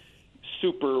be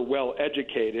super well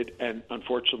educated and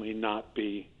unfortunately not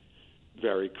be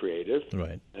very creative.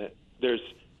 Right.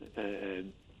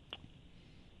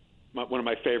 One of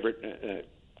my favorite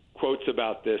quotes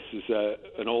about this is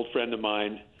an old friend of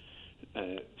mine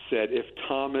said, if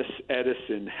Thomas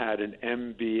Edison had an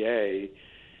MBA,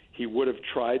 he would have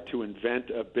tried to invent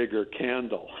a bigger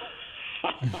candle.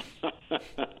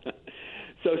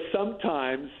 So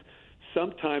sometimes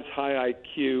high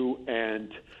IQ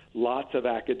and lots of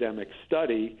academic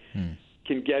study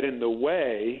can get in the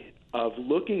way of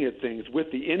looking at things with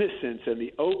the innocence and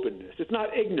the openness. It's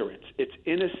not ignorance, it's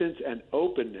innocence and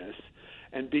openness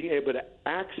and being able to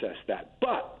access that.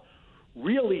 But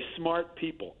really smart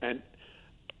people, and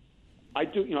I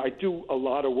do a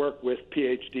lot of work with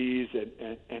PhDs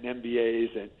and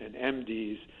MBAs and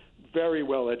MDs, very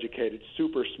well educated,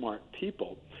 super smart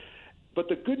people. But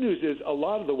the good news is a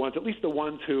lot of the ones, at least the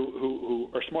ones who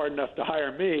are smart enough to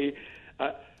hire me,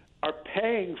 are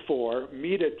paying for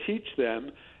me to teach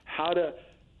them how to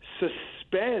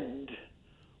suspend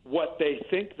what they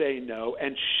think they know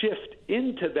and shift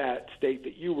into that state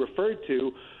that you referred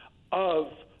to of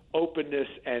openness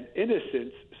and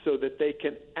innocence so that they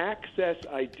can access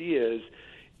ideas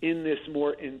in this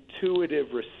more intuitive,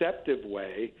 receptive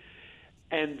way,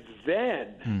 and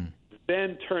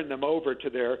then turn them over to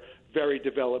their very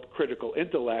developed critical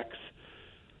intellects,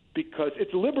 because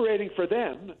it's liberating for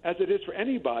them, as it is for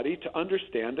anybody, to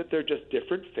understand that there are just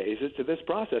different phases to this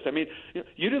process. I mean,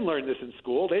 you didn't learn this in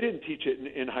school. They didn't teach it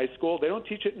in high school. They don't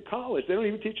teach it in college. They don't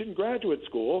even teach it in graduate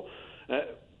school.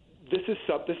 This is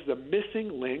a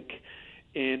missing link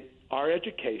in our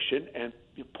education, and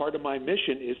part of my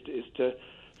mission is to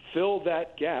fill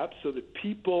that gap so that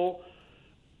people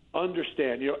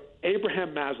understand.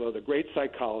 Abraham Maslow, the great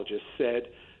psychologist, said,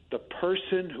 the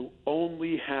person who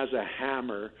only has a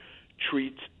hammer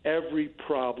treats every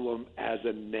problem as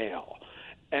a nail.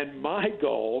 And my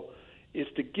goal is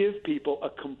to give people a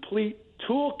complete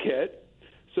toolkit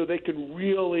so they can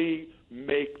really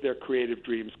make their creative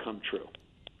dreams come true.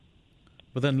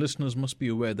 But then listeners must be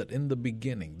aware that in the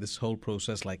beginning, this whole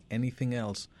process, like anything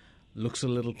else, looks a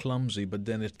little clumsy, but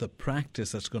then it's the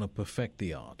practice that's going to perfect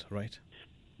the art, right?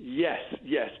 Yes.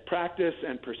 Practice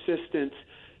and persistence,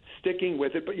 sticking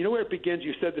with it. But you know where it begins?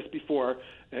 You said this before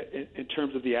in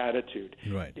terms of the attitude.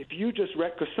 Right. If you just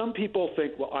because some people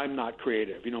think, well, I'm not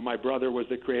creative. My brother was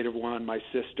the creative one, my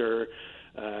sister.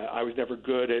 I was never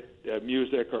good at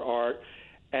music or art.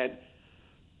 And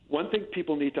one thing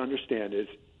people need to understand is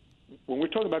when we're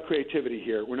talking about creativity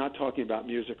here, we're not talking about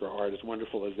music or art, as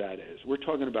wonderful as that is. We're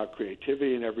talking about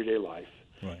creativity in everyday life.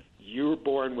 Right. You were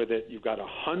born with it. You've got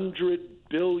 100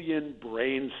 billion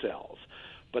brain cells,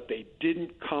 but they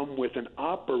didn't come with an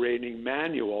operating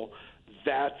manual.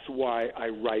 That's why I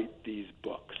write these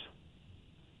books.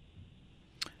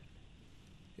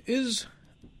 Is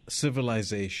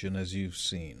civilization, as you've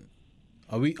seen,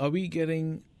 are we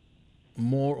getting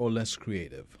more or less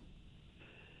creative?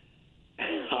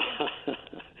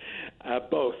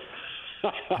 Both.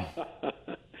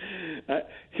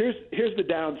 Here's the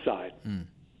downside.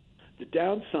 The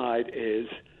downside is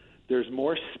there's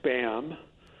more spam,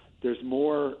 there's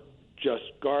more just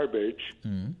garbage,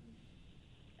 and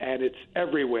it's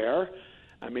everywhere.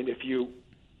 I mean, if you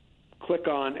click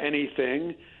on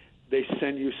anything, they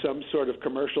send you some sort of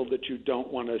commercial that you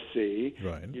don't want to see.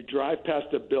 Right. You drive past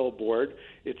a billboard,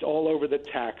 it's all over the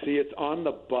taxi, it's on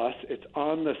the bus, it's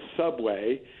on the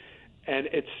subway, and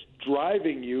it's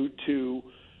driving you to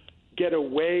get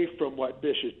away from what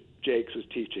Bishop Jakes was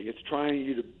teaching. It's trying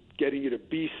you to getting you to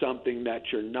be something that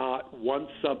you're not, want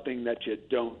something that you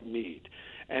don't need.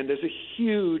 And there's a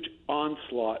huge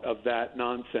onslaught of that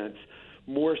nonsense,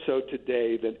 more so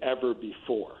today than ever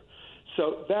before.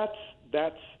 So that's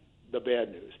the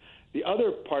bad news. The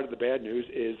other part of the bad news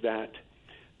is that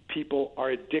people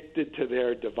are addicted to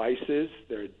their devices.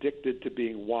 They're addicted to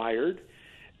being wired.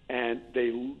 And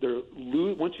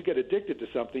once you get addicted to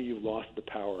something, you've lost the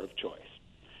power of choice.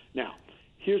 Now,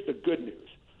 here's the good news.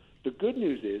 The good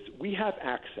news is we have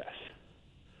access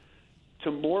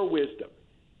to more wisdom,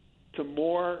 to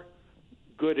more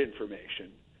good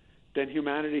information than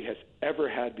humanity has ever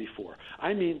had before.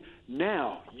 I mean,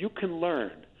 now you can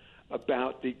learn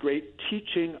about the great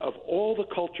teaching of all the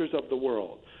cultures of the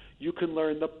world. You can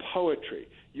learn the poetry.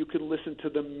 You can listen to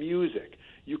the music.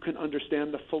 You can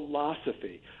understand the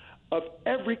philosophy of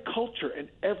every culture and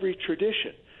every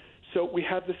tradition. So we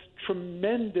have this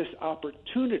tremendous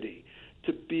opportunity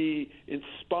to be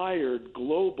inspired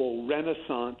global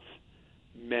Renaissance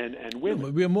men and women.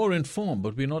 Yeah, we are more informed,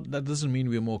 but we're not. That doesn't mean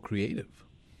we're more creative.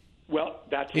 Well,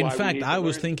 that's why. In fact, I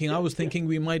was thinking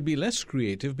we might be less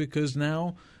creative because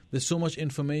now there's so much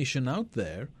information out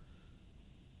there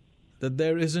that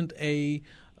there isn't a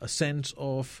sense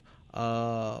of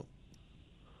that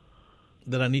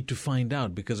I need to find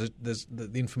out because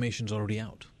the information's already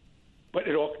out. But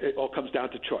it all comes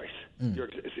down to choice.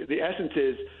 The essence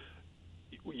is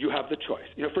you have the choice.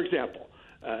 You know, for example,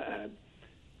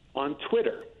 on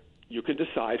Twitter, you can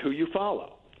decide who you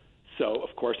follow. So,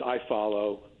 of course, I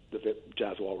follow the Vip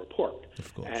Jaswal Report.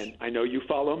 Of course. And I know you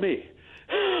follow me.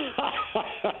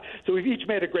 So we've each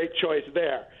made a great choice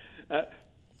there.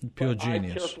 Pure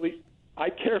genius. I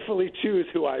carefully choose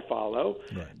who I follow.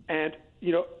 Right. And,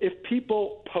 you know, if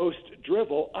people post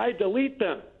drivel, I delete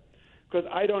them because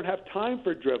I don't have time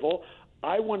for drivel.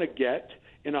 I want to get,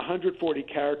 in 140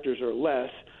 characters or less,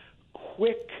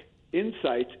 quick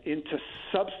insights into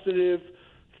substantive,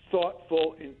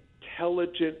 thoughtful,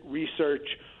 intelligent research,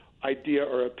 idea,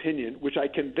 or opinion, which I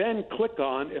can then click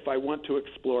on if I want to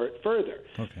explore it further.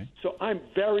 Okay. So I'm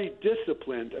very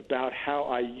disciplined about how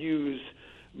I use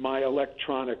my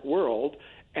electronic world,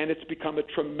 and it's become a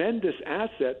tremendous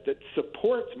asset that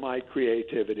supports my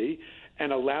creativity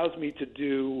and allows me to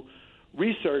do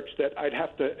research that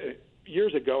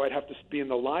years ago I'd have to be in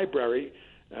the library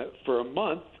for a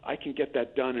month. I can get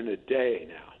that done in a day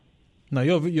now. Now,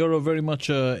 you're a very much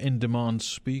in-demand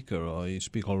speaker, or you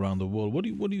speak all around the world. What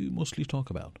do you mostly talk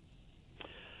about?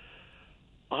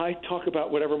 I talk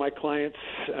about whatever my clients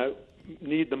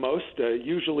need the most.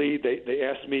 Usually they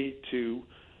ask me to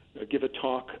give a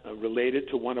talk related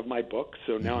to one of my books.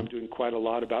 So now I'm doing quite a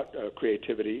lot about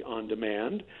creativity on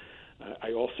demand.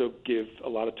 I also give a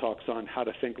lot of talks on how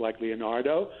to think like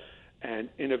Leonardo and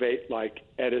innovate like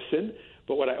Edison.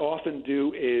 But what I often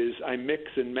do is I mix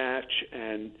and match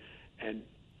and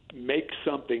make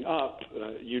something up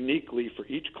uniquely for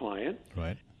each client,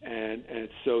 right? And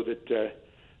so that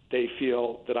they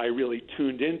feel that I really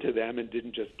tuned into them and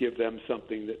didn't just give them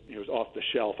something that was off the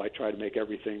shelf. I try to make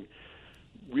everything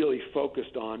really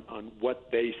focused on what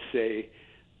they say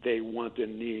they want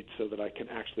and need, so that I can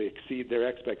actually exceed their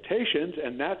expectations.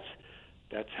 And that's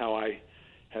how I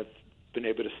have been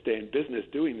able to stay in business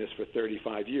doing this for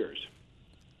 35 years.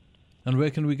 And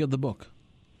where can we get the book?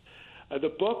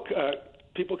 The book,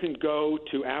 people can go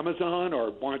to Amazon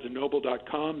or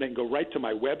BarnesandNoble.com. They can go right to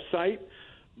my website,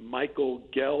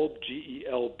 michaelgelb,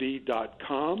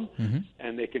 GELB.com,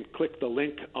 and they can click the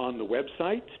link on the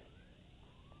website.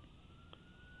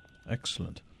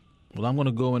 Excellent. Well, I'm going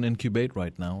to go and incubate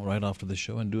right now, right after the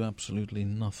show, and do absolutely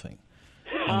nothing.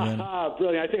 Brilliant.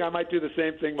 I think I might do the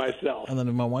same thing myself. And then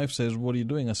if my wife says, "What are you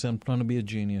doing?" I say, "I'm trying to be a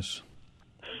genius."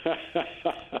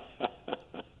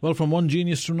 Well, from one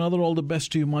genius to another, all the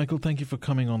best to you, Michael. Thank you for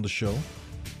coming on the show.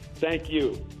 Thank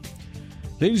you.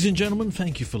 Ladies and gentlemen,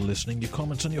 thank you for listening. Your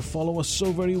comments and your follow are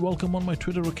so very welcome on my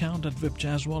Twitter account at Vip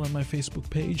Jaswal and my Facebook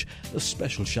page. A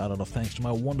special shout-out of thanks to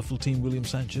my wonderful team, William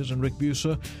Sanchez and Rick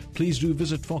Buser. Please do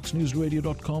visit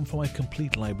foxnewsradio.com for my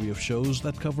complete library of shows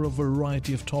that cover a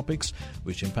variety of topics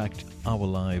which impact our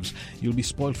lives. You'll be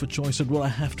spoiled for choice at what I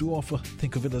have to offer.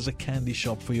 Think of it as a candy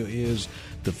shop for your ears.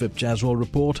 The Vip Jaswal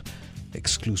Report,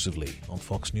 exclusively on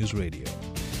Fox News Radio.